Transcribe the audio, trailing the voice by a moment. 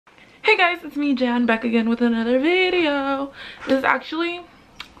Hey guys, it's me Jan, back again with another video. This is actually,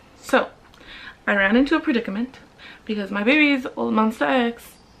 I ran into a predicament because my baby's old Monsta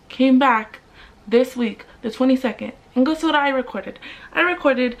X came back this week, the 22nd, and guess what I recorded? I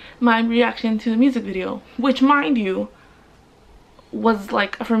recorded my reaction to the music video, which, mind you, was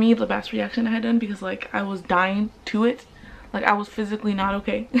like, for me, the best reaction I had done because like I was dying to it. Like I was physically not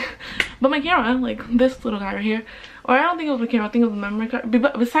okay. But my camera, like this little guy right here, or I don't think it was my camera, I think it was the memory card,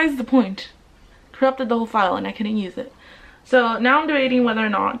 but besides the point, corrupted the whole file and I couldn't use it. So now I'm debating whether or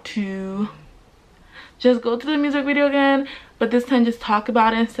not to just go to the music video again, but this time just talk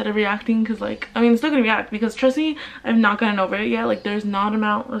about it instead of reacting, because like, I mean, I'm still gonna react because trust me, I've not gotten over it yet. Like there's not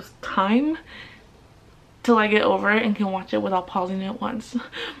amount of time till I get over it and can watch it without pausing it once.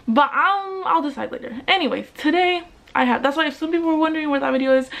 But I'll decide later. Anyways, today that's why if some people were wondering where that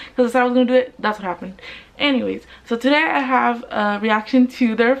video is, because I said I was gonna do it, that's what happened. Anyways, so today I have a reaction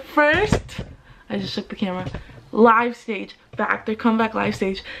to their first, I just shook the camera, live stage, their comeback live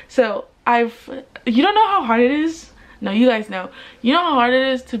stage. So you don't know how hard it is. No, you guys know. You know how hard it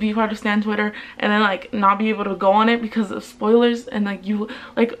is to be part of Stan Twitter and then like not be able to go on it because of spoilers, and like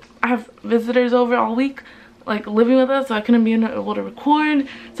I have visitors over all week like living with us, so I couldn't be able to record.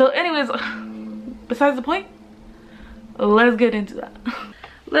 So anyways, besides the point, let's get into that.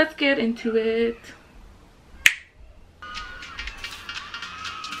 Let's get into it.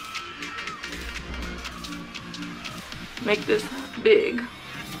 Make this big.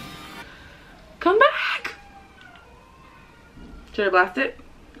 Come back. Should I blast it?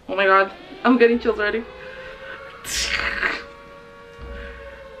 Oh my god, I'm getting chills already.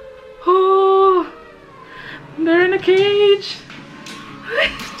 Oh, they're in a cage.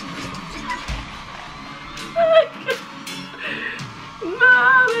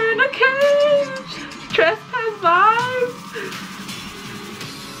 No, they're in a cage. Trespass vibes.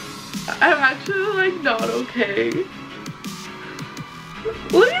 I'm actually like not okay.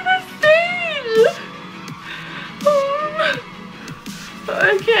 Look at this stage.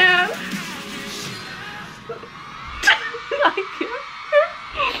 I can't. I can't.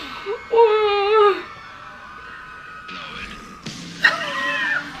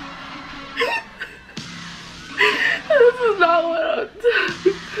 This is not what I'm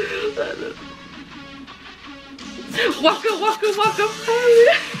doing. Waka waka waka.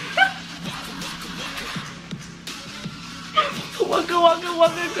 Waka waka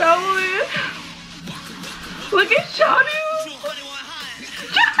waka family. Look at Shawnee.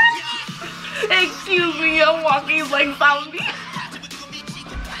 Excuse me, I'm walking like zombie.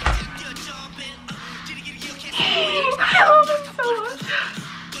 I love it so much.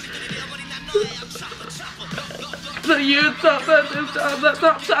 So you stop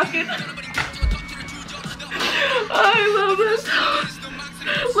talking. I love this.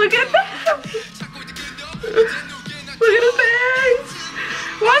 Look at that. Look at his face.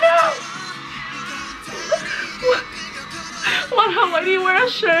 Why not? Why do you wear a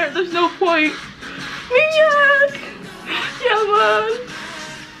shirt? There's no point. Minyak! Yeah, man.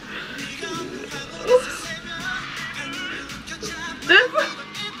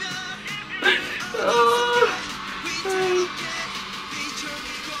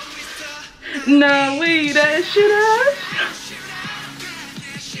 No, wait, that shit out.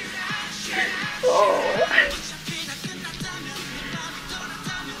 Oh.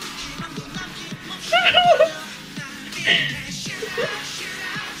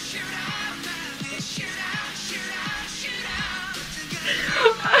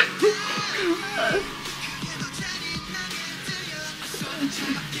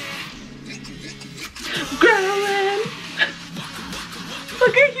 Growling.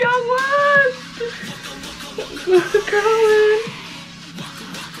 Look at young one. Growling.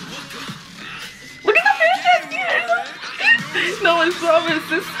 Look at the fish here. No one's promised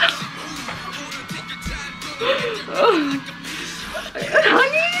this. Oh.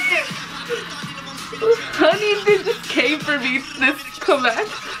 Honey did just came for me this comeback.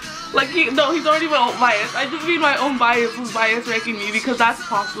 Like he's already my own bias. I just mean my own bias was bias wrecking me because that's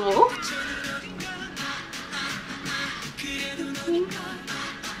possible.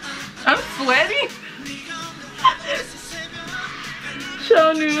 I'm sweaty.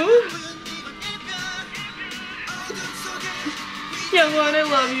 Shanu. Young one, I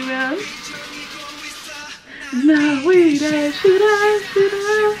love you, man. No, wait, should I?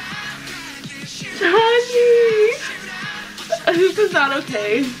 Honey. This is not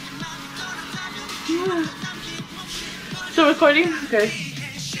okay. Yeah. Still recording? Okay.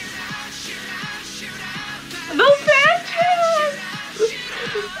 Those Sanchez!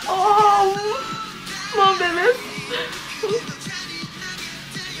 Oh, love this.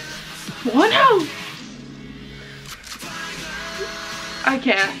 One out. I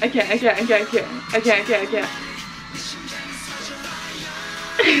can't.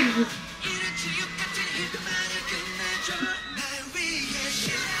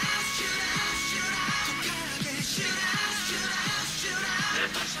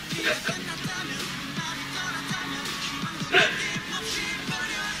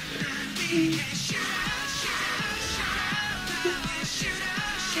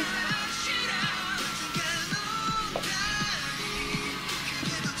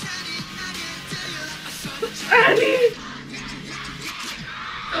 Annie!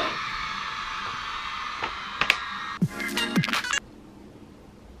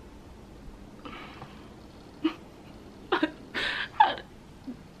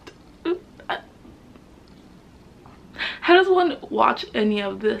 How does one watch any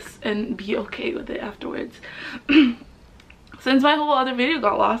of this and be okay with it afterwards? Since my whole other video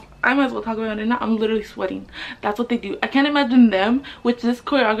got lost, I might as well talk about it now. I'm literally sweating. That's what they do. I can't imagine them, which this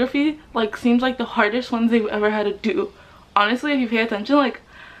choreography like seems like the hardest ones they've ever had to do. Honestly, if you pay attention, like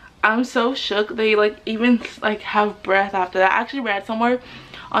I'm so shook. They like even like have breath after that. I actually read somewhere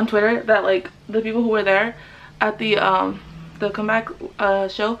on Twitter that like the people who were there at the comeback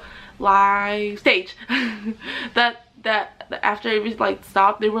show live stage that after it was like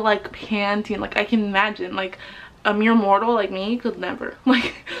stopped, they were like panting. Like I can imagine like a mere mortal like me could never,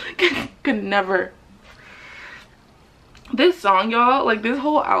 like could never. This song, y'all, like this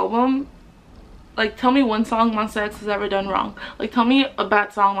whole album, like tell me one song Monsta X has ever done wrong. Like tell me a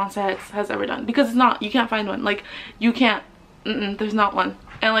bad song Monsta X has ever done, because it's not, you can't find one. Like you can't, there's not one.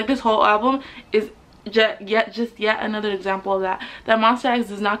 And like this whole album is just yet another example of that Monsta X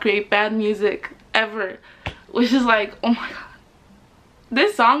does not create bad music ever, which is like, oh my god.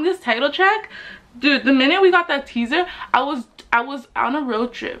 This song, this title track, dude, the minute we got that teaser, I was on a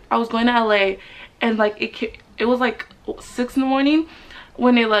road trip. I was going to LA, and like it was like 6 in the morning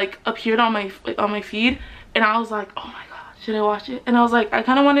when it like appeared on my feed, and I was like, oh my god, should I watch it? And I was like, I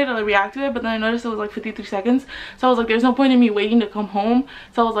kind of wanted to like, react to it, but then I noticed it was like 53 seconds, so I was like, there's no point in me waiting to come home.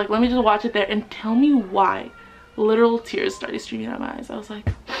 So I was like, let me just watch it there and tell me why. Literal tears started streaming out of my eyes. I was like,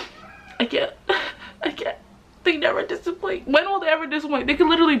 I can't. They never disappoint. When will they ever disappoint? They could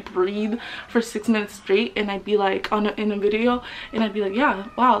literally breathe for 6 minutes straight, and I'd be like in a video, and I'd be like, yeah,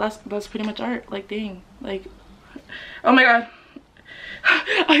 wow, that's pretty much art. Like dang, like oh my god.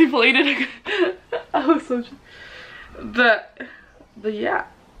 I played it. I was so but yeah,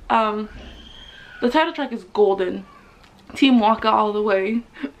 the title track is golden. Team Waka all the way.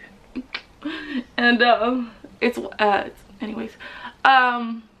 And it's anyways,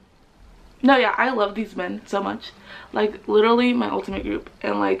 no, yeah, I love these men so much. Like literally my ultimate group,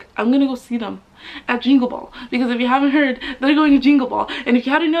 and like I'm gonna go see them at Jingle Ball, because if you haven't heard, they're going to Jingle Ball. And if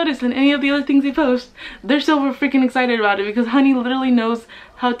you hadn't noticed in any of the other things they post, they're so freaking excited about it, because Honey literally knows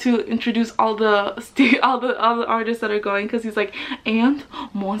how to introduce all the artists that are going, because he's like, and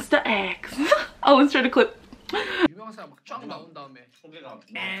Monsta X. I'll insert a clip. 유명사 막 쫙 나온 다음에 소개가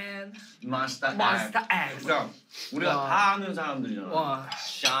and Monsta X. 그러니까 우리가 다 아는 사람들이잖아.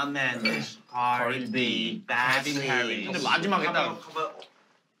 Shawn Mendes, Cardi B, BACKKKKK. 근데 마지막에 딱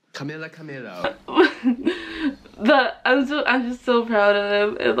카멜라. I'm just so proud of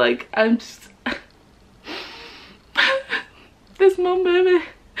them, and like I'm just this moment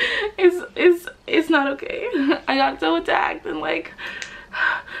is not okay. I got so attacked, and like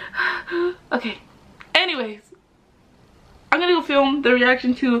okay. Anyways, I'm gonna go film the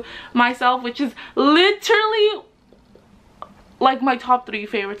reaction to Myself, which is literally like my top 3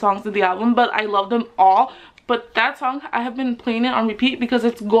 favorite songs of the album, but I love them all. But that song, I have been playing it on repeat because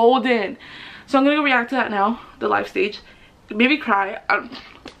it's golden. So I'm gonna go react to that now, the live stage. Maybe cry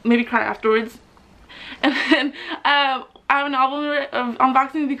afterwards. And then I have an album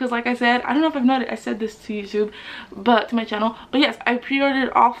unboxing, because like I said, I don't know if I've noted, I said this to YouTube, but to my channel, but yes, I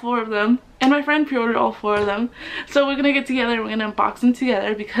pre-ordered all 4 of them, and my friend pre-ordered all 4 of them. So we're gonna get together and we're gonna unbox them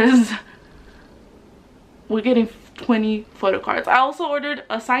together, because we're getting 20 photo cards. I also ordered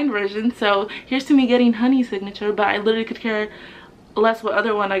a signed version, so here's to me getting Honey's signature, but I literally could care less what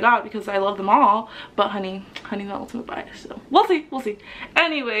other one I got because I love them all. But Honey's the ultimate bias, so we'll see.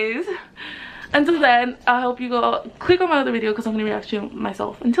 Anyways, until then, I hope you go click on my other video because I'm gonna react to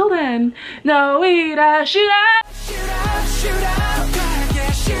Myself. Until then, no, shoot out, shoot out, shoot out, shoot out,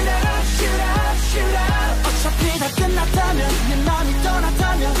 shoot out, shoot out.